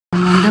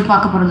வந்து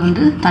பார்க்க போகிறது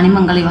வந்து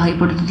தனிமங்களை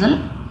வகைப்படுத்துதல்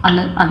அல்ல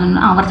அது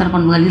ஆவர்த்தன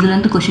பண்புகள்.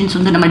 இதுலேருந்து கொஷின்ஸ்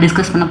வந்து நம்ம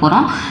டிஸ்கஸ் பண்ண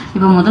போகிறோம்.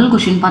 இப்போ முதல்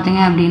கொஷின்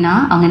பார்த்தீங்க அப்படின்னா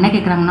அவங்க என்ன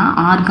கேட்குறாங்கன்னா,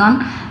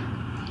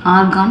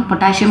 ஆர்கான்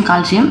பொட்டாசியம்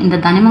கால்சியம் இந்த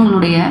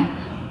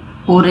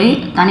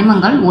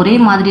தனிமங்கள் ஒரே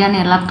மாதிரியான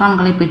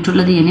எலக்ட்ரான்களை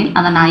பெற்றுள்ளது எனில்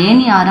அதன்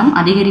அயனி ஆரம்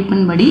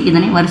அதிகரிப்பின்படி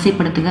இதனை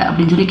வரிசைப்படுத்துக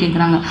அப்படின்னு சொல்லி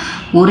கேட்குறாங்க.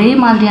 ஒரே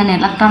மாதிரியான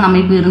எலக்ட்ரான்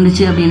அமைப்பு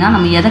இருந்துச்சு அப்படின்னா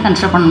நம்ம எதை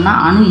கன்சிடர் பண்ணணும்னா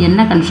அணு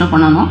எண்ணை கன்சிடர்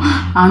பண்ணணும்.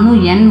 அணு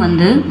எண்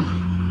வந்து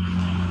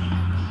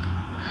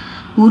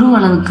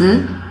உருவளவுக்கு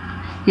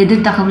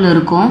எதிர்த்தகவில்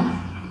இருக்கும்.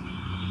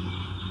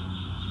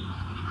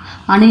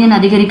 அணு எண்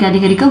அதிகரிக்க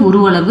அதிகரிக்க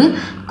உருவளவு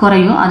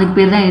குறையும், அதுக்கு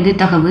பேர் தான்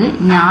எதிர்த்தகவு.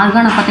 இங்கே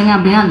ஆர்கானை பார்த்தீங்க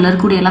அப்படின்னா அதில்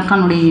இருக்கக்கூடிய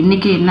எலக்ட்ரானுடைய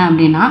எண்ணிக்கை என்ன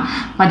அப்படின்னா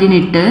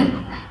 18.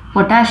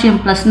 பொட்டாசியம்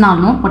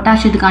ப்ளஸ்னாலும்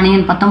பொட்டாசியத்துக்கு அணு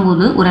எண்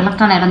 19, ஒரு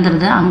எலக்ட்ரான்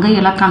இழந்துருது, அங்கே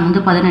எலக்ட்ரான்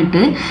வந்து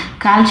 18.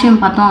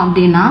 கால்சியம் பார்த்தோம்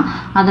அப்படின்னா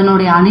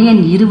அதனுடைய அணு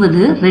எண்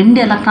 20, 2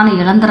 எலக்ட்ரானை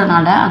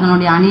இழந்துறனால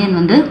அதனுடைய அணு எண்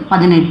வந்து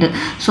 18.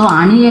 ஸோ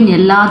அணு எண்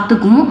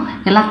எல்லாத்துக்கும்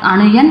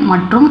அணு எண்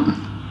மற்றும்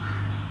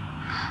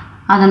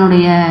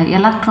அதனுடைய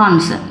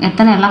எலக்ட்ரான்ஸ்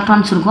எத்தனை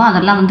எலக்ட்ரான்ஸ் இருக்கோ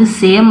அதெல்லாம் வந்து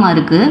சேமாக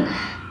இருக்குது.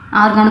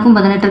 ஆர்கானுக்கும்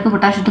 18 இருக்குது,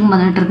 பொட்டாசியத்துக்கும்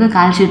 18 இருக்குது,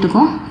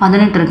 கால்சியத்துக்கும்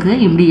 18 இருக்குது.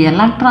 இப்படி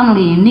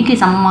எலக்ட்ரானுடைய எண்ணிக்கை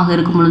சமமாக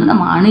இருக்கும் பொழுது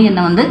நம்ம அணு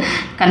எண்ணை வந்து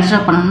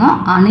கன்சிடர் பண்ணணும்.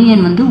 அணு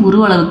எண் வந்து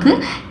உருவளவுக்கு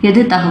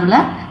எதிர்த்தகவில்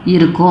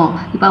இருக்கும்.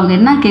 இப்போ அவங்க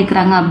என்ன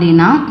கேட்குறாங்க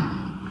அப்படின்னா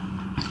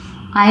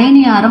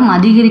அயனி ஆரம்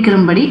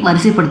அதிகரிக்கிறபடி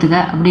வரிசைப்படுத்துக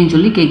அப்படின்னு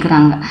சொல்லி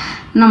கேட்குறாங்க.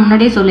 நான்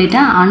முன்னாடியே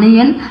சொல்லிட்டேன், அணு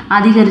எண்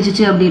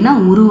அதிகரிச்சிச்சு அப்படின்னா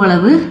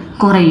உருவளவு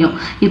குறையும்.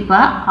 இப்போ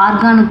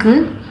ஆர்கானுக்கு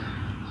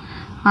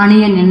அணு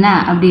எண் என்ன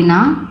அப்படின்னா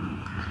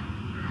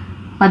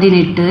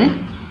 18,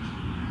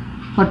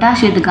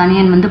 பொட்டாசியத்துக்கு அணு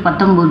எண் வந்து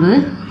 19,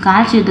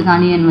 கால்சியத்துக்கு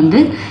அணு எண் வந்து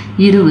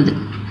 20.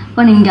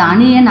 இப்போ நீங்கள்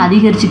அணு எண்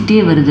அதிகரிச்சுக்கிட்டே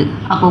வருது,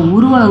 அப்போ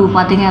உருவளவு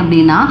பார்த்தீங்க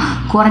அப்படின்னா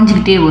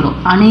குறைஞ்சிக்கிட்டே வரும்.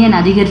 அணு எண்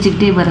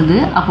அதிகரிச்சுக்கிட்டே வருது,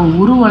 அப்போ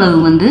உருவளவு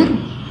வந்து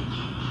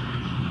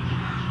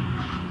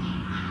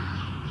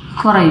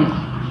குறையும்.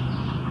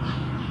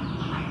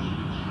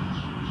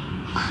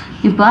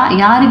 இப்போ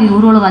யாருக்கு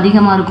உருவளவு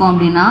அதிகமாக இருக்கும்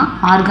அப்படின்னா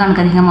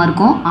ஆர்கானுக்கு அதிகமாக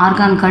இருக்கும்.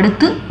 ஆர்கானுக்கு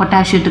அடுத்து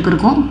பொட்டாசியத்துக்கு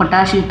இருக்கும்,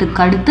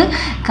 பொட்டாசியத்துக்கு அடுத்து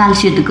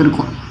கால்சியத்துக்கு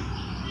இருக்கும்.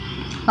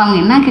 இப்போ அவங்க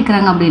என்ன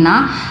கேட்குறாங்க அப்படின்னா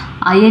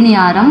அயனி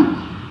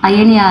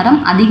ஆரம்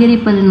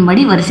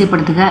அதிகரிப்பதன்படி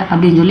வரிசைப்படுத்துக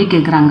அப்படின்னு சொல்லி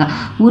கேட்குறாங்க.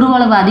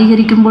 உருவளவு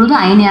அதிகரிக்கும் பொழுது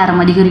அயனி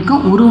ஆரம்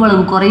அதிகரிக்கும்,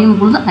 உருவளவு குறையும்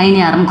பொழுது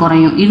அயனி ஆரம்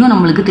குறையும். இதுவும்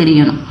நம்மளுக்கு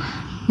தெரியணும்.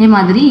 இதே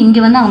மாதிரி இங்கே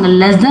வந்து அவங்க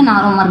லெஸ் தென்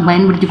ஆரோ மார்க்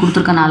பயன்படுத்தி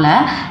கொடுத்துருக்கனால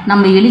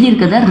நம்ம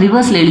எழுதியிருக்கிறத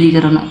ரிவர்ஸில்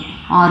எழுதிக்கிறணும்.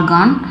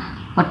 ஆர்கான்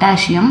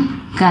பொட்டாசியம்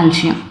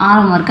கால்சியம்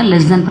ஆரோ மார்க்கை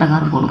லெஸ் தென்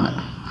பிரகாரம் போடுங்க.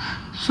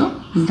 ஸோ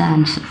இந்த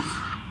ஆன்சர்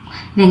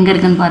இது எங்கே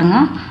இருக்குன்னு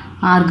பாருங்கள்.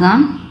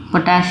 Argon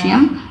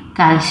potassium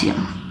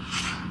calcium.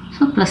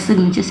 ஸோ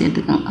ப்ளஸ்ஸுக்கு நிச்சயம்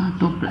சேர்த்துக்கோங்க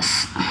 2+.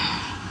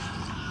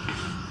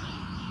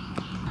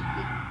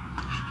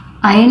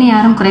 அயனி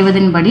ஆரம்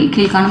குறைவதன்படி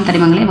கீழ்காணும்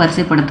தனிமங்களை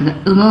வரிசைப்படுத்துக.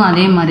 இதுவும்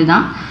அதே மாதிரி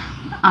தான்.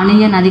 அணு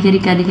எண்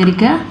அதிகரிக்க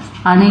அதிகரிக்க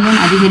அணு எண்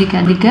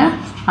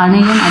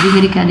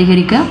அதிகரிக்க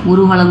அதிகரிக்க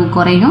உருவளவு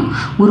குறையும்.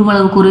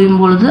 உருவளவு குறையும்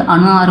பொழுது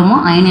அணு ஆரமும்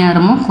அயனி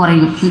ஆரமும்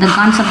குறையும். இந்த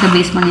கான்செப்டை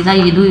பேஸ் பண்ணி தான்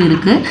இதுவும்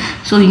இருக்குது.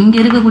 ஸோ இங்கே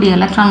இருக்கக்கூடிய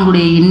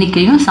எலக்ட்ரான்களுடைய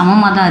எண்ணிக்கையும்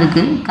சமமாக தான்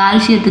இருக்குது.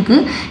 கால்சியத்துக்கு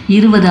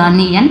 20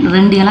 அணு எண்,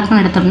 2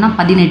 எலக்ட்ரான் எடுத்தோம்னா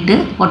 18.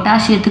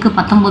 பொட்டாசியத்துக்கு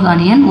 19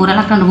 அணு எண், ஒரு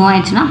எலக்ட்ரான் மூவ்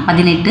ஆயிடுச்சுன்னா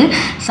 18.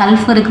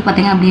 சல்ஃபருக்கு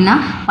பார்த்தீங்க அப்படின்னா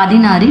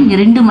 16,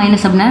 2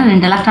 மைனஸ் அப்படின்னா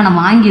 2 எலக்ட்ரானை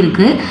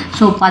வாங்கியிருக்கு.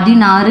 ஸோ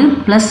 16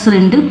 +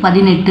 2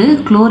 18.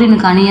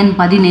 குளோரினுக்கு அணு எண்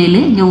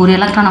 17, இங்கே ஒரு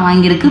எலக்ட்ரானை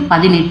வாங்கியிருக்கு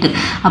 18.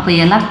 அப்போ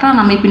எலக்ட்ரான்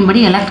அமைப்பின்படி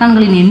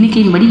எலக்ட்ரான்களின்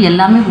எண்ணிக்கையின்படி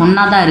எல்லாமே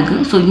ஒன்றா தான்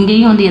இருக்குது. ஸோ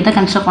இங்கேயும் வந்து எதை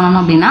கன்சிடர் பண்ணணும்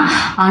அப்படின்னா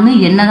அணு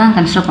எண்ணை தான்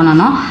கன்சிடர்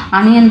பண்ணணும்.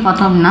 அணு எண்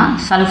பார்த்தோம் அப்படின்னா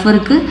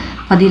சல்ஃபருக்கு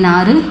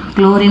 16,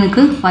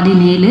 குளோரினுக்கு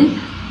 17,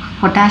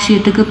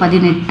 பொட்டாசியத்துக்கு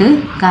 18,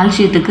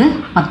 கால்சியத்துக்கு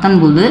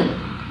 19.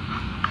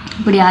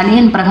 இப்படி அணு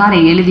எண்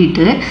பிரகாரம்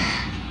எழுதிட்டு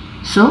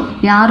ஸோ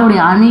யாருடைய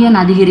அணு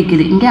எண்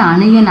அதிகரிக்குது, இங்கே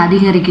அணு எண்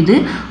அதிகரிக்குது,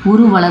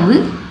 உருவளவு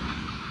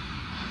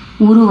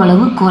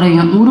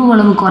குறையும்.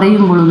 உருவளவு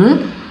குறையும் பொழுது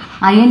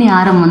அயனி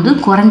ஆரம் வந்து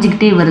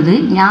குறைஞ்சிக்கிட்டே வருது.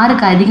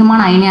 யாருக்கு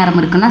அதிகமான அயனி ஆரம்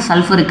இருக்குன்னா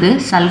சல்ஃபருக்கு.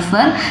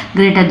 Sulphur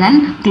greater than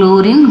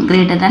chlorine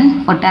greater than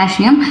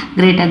potassium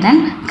greater than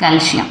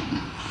calcium.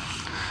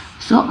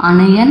 So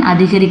அணு எண்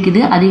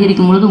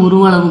அதிகரிக்கும் பொழுது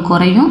உருவளவு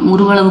குறையும்.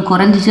 உருவளவு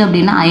குறைஞ்சிச்சு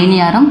அப்படின்னா அயனி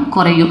ஆரம்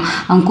குறையும்.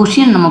 அவங்க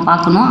கொஷின் நம்ம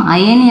பார்க்கணும்.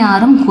 அயனி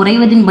ஆரம்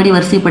குறைவதின்படி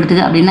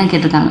வரிசைப்படுத்துக அப்படின்னு தான்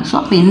கேட்டிருக்காங்க. ஸோ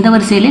அப்போ இந்த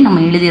வரிசையிலே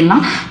நம்ம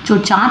எழுதிடலாம். ஸோ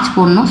சார்ஜ்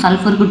போடணும்.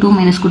 சல்ஃபருக்கு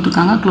 2-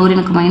 கொடுத்துருக்காங்க,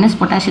 குளோரினுக்கு -,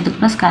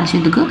 பொட்டாசியத்துக்கு +,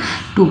 கால்சியத்துக்கு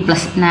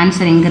 2+. இந்த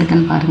ஆன்சர் எங்கே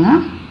இருக்குன்னு பாருங்கள்.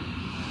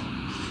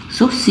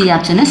 So C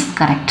option is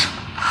correct.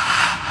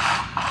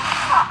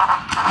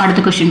 அடுத்த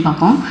கொஸ்டின்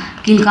பார்ப்போம்.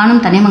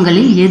 கீழ்காணும்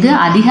தனிமங்களில் எது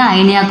அதிக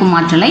அயனியாக்கும்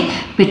ஆற்றலை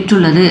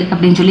பெற்றுள்ளது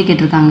அப்படின்னு சொல்லி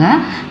கேட்டிருக்காங்க.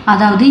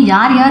 அதாவது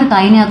யார் யாருக்கு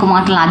அயனியாக்கும்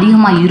ஆற்றல்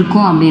அதிகமாக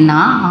இருக்கும் அப்படின்னா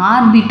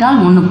ஆர்பிட்டால்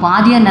ஒன்று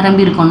பாதியாக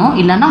நிரம்பி இருக்கணும்,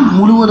 இல்லைன்னா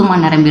முழுவதுமாக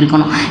நிரம்பி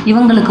இருக்கணும்.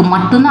 இவங்களுக்கு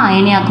மட்டும்தான்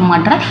அயனியாக்கும்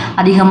ஆற்றல்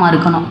அதிகமாக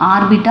இருக்கணும்.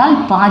 ஆர்பிட்டால்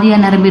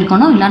பாதியாக நிரம்பி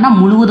இருக்கணும், இல்லைன்னா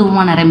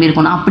முழுவதுமாக நிரம்பி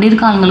இருக்கணும். அப்படி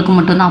இருக்க ஆளுங்களுக்கு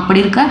மட்டும்தான்,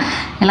 அப்படி இருக்க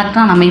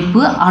எலக்ட்ரான்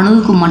அமைப்பு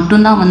அணுவுக்கு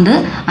மட்டும்தான் வந்து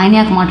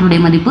அயனியாக்கும்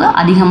ஆற்றலுடைய மதிப்பு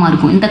அதிகமாக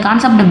இருக்கும். இந்த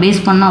கான்செப்டை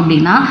பேஸ் பண்ணோம்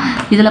அப்படின்னா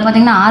இதில்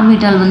பார்த்திங்கன்னா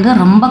ஆர்பிட்டால் வந்து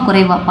ரொம்ப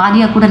குறைவாக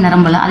பாதியாக கூட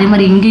நிரம்பலை. அதே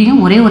மாதிரி இங்கேயும்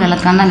ஒரே ஒரு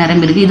எலக்ட்ரான் தான்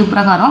நிரம்பியிருக்கு. இது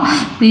பிரகாரம்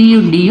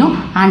பியும் டியும்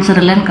ஆன்சர்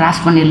இல்லைன்னு கிராஸ்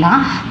பண்ணிடலாம்.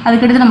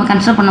 அதுக்கடுத்து நம்ம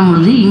கன்சிடர்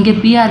பண்ணும்பொழுது இங்கே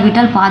பி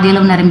ஆர்பிட்டால் பாதி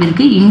அளவு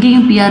நிரம்பியிருக்கு,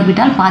 இங்கேயும் பி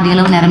ஆர்பிட்டால் பாதி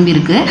அளவு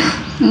நிரம்பியிருக்கு.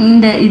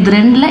 இது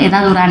ரெண்டில்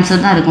ஏதாவது ஒரு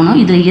ஆன்சர் தான் இருக்கணும்.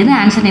 இதில் எது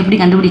ஆன்சர் எப்படி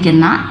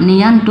கண்டுபிடிக்கிறதுனா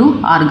neon to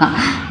argon.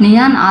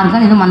 Neon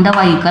argon இது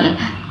மந்தவாயுக்கள்.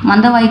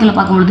 மந்தவாயுக்களை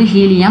பார்க்கும்பொழுது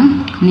helium,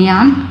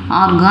 neon,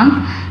 argon,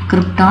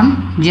 krypton,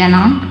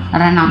 xenon,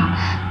 ரெனான்.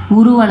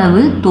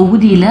 உருவளவு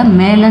தொகுதியில்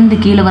மேலேருந்து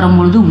கீழே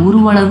வரும்பொழுது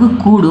உருவளவு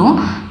கூடும்,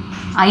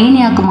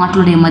 அயனியாக்கு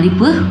மாற்றலுடைய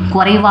மதிப்பு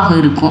குறைவாக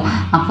இருக்கும்.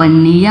 அப்போ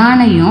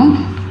நியானையும்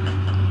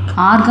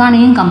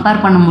ஆர்கானையும்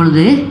கம்பேர் பண்ணும்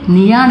பொழுது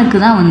நியானுக்கு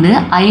தான் வந்து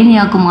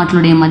அயனியாக்கு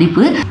மாற்றலுடைய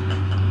மதிப்பு,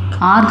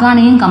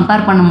 ஆர்கானையும்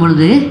கம்பேர் பண்ணும்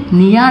பொழுது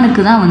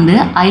நியானுக்கு தான் வந்து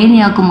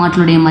அயனியாக்கு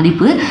மாற்றலுடைய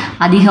மதிப்பு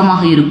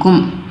அதிகமாக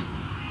இருக்கும்.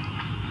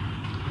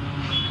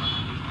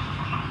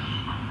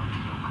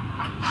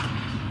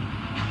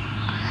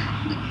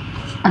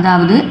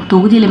 அதாவது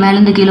தொகுதியில்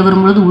மேலேருந்து கீழே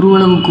வரும்பொழுது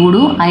உருவளவு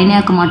கூடும்,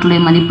 அயனியாக்கு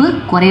மாற்றலுடைய மதிப்பு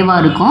குறைவாக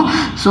இருக்கும்.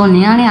 ஸோ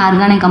நியானை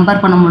ஆர்கானை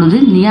கம்பேர் பண்ணும் பொழுது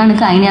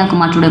நியானுக்கு அயனியாக்கு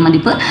மாற்றலுடைய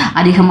மதிப்பு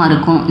அதிகமாக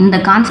இருக்கும். இந்த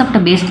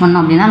கான்செப்டை பேஸ்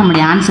பண்ணோம் அப்படின்னா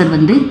நம்மளுடைய ஆன்சர்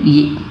வந்து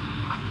ஏ.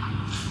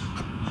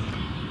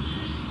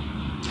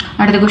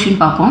 அடுத்த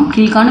கொஸ்டின் பார்ப்போம்.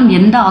 கீழ்காணும்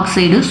எந்த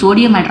ஆக்சைடு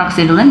சோடியம்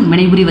ஹைட்ராக்சைடுடன்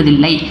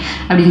வினைபுரிவதில்லை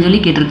அப்படின்னு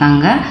சொல்லி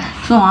கேட்டிருக்காங்க.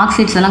 ஸோ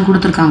ஆக்சைட்ஸ் எல்லாம்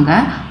கொடுத்துருக்காங்க.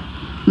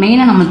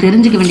 மெயினாக நம்ம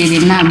தெரிஞ்சுக்க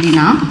வேண்டியது என்ன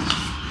அப்படின்னா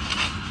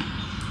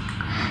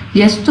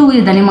எஸ் தொகுதி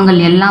தனிமங்கள்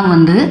எல்லாம்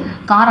வந்து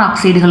கார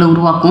ஆக்சைடுகளை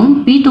உருவாக்கும்,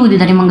 பி தொகுதி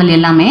தனிமங்கள்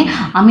எல்லாமே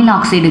அமில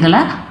ஆக்சைடுகளை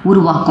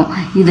உருவாக்கும்.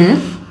 இது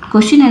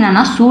கொஸ்டின்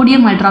என்னன்னா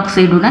சோடியம்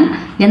ஹைட்ராக்சைடுடன்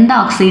எந்த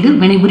ஆக்சைடு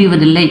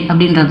வினைபுரிவதில்லை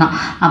அப்படின்றது தான்.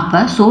 அப்போ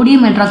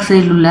சோடியம்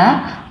ஹைட்ராக்சைடில் உள்ள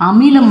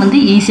அமிலம் வந்து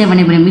ஈஸியாக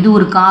வினைபுரியும். இது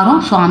ஒரு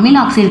காரம். ஸோ அமில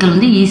ஆக்சைடுகள்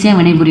வந்து ஈஸியாக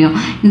வினைபுரியும்.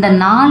 இந்த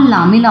 4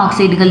 அமில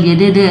ஆக்சைடுகள்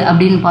எது எது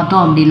அப்படின்னு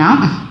பார்த்தோம் அப்படின்னா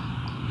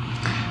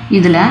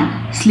இதில்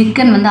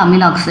ஸ்லிக்கன் வந்து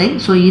அமில ஆக்சைடு.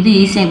 ஸோ இது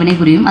ஈஸியாக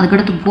வினைபுரியும்.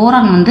 அதுக்கடுத்து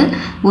போரான் வந்து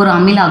ஒரு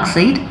அமில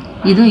ஆக்சைடு,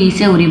 இதுவும்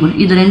ஈஸியாக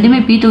உரிபுரியும். இது ரெண்டுமே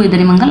பி தொகுதி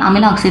தனிமங்கள்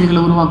அமில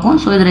ஆக்சைடுகளை உருவாக்கும்.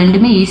 ஸோ இது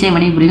ரெண்டுமே ஈஸியாக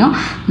வினைபுரியும்.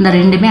 இந்த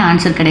ரெண்டுமே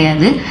ஆன்சர்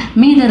கிடையாது.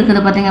 மீது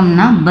இருக்கிறது பார்த்திங்க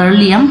அப்படின்னா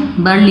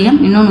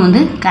பெர்லியம் இன்னொன்று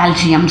வந்து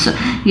கால்சியம்ஸ்.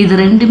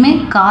 இது ரெண்டுமே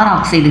கார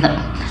ஆக்சைடுகள்,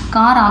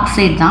 கார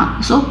ஆக்சைடு தான்.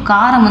 ஸோ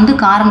காரம் வந்து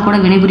காரம் கூட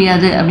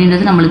வினைபுரியாது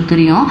அப்படின்றது நம்மளுக்கு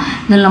தெரியும்.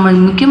 இதில்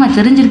நம்மளுக்கு முக்கியமாக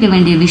தெரிஞ்சிருக்க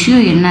வேண்டிய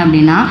விஷயம் என்ன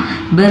அப்படின்னா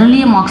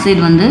பெர்லியம்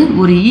ஆக்சைடு வந்து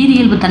ஒரு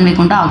ஈரியல்பு தன்மை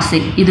கொண்ட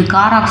ஆக்சைடு. இது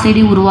கார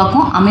ஆக்சைடையும்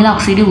உருவாக்கும், அமில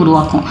ஆக்சைடையும்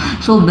உருவாக்கும்.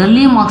 ஸோ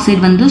பெர்லியம்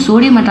ஆக்சைடு வந்து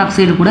சோடியம்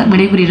ஹைட்ராக்சைடு கூட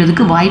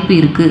வினைபுரியறதுக்கு வாய்ப்பு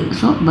இருக்குது.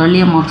 ஸோ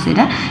பெர்லியம்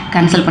ஆக்சைடை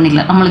கேன்சல்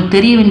பண்ணிக்கலாம். நம்மளுக்கு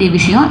தெரிய வேண்டிய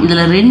விஷயம்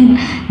இதில்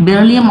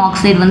பெர்லியம்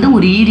ஆக்சைடு வந்து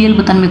ஒரு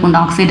ஈரியல்பு தன்மை கொண்ட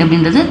ஆக்சைடு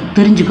அப்படின்றது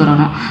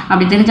தெரிஞ்சுக்கிறோம்.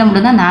 அப்படி தெரிஞ்சால்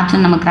மட்டும் தான் இந்த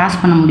ஆப்ஷன் நம்ம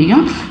கிராஸ் பண்ண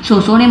முடியும். ஸோ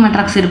சோடியம்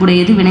ஹைட்ராக்சைடு கூட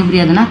எது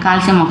வினைபுரியாதுன்னா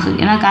கால்சியம் ஆக்சைடு.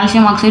 ஏன்னா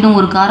கால்சியம் ஆக்சைடும்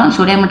ஒரு காரம்,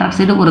 சோடியம்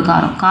ஹைட்ராக்சைடும் ஒரு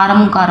காரம்.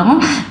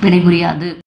 காரமும் வினைபுரியாது.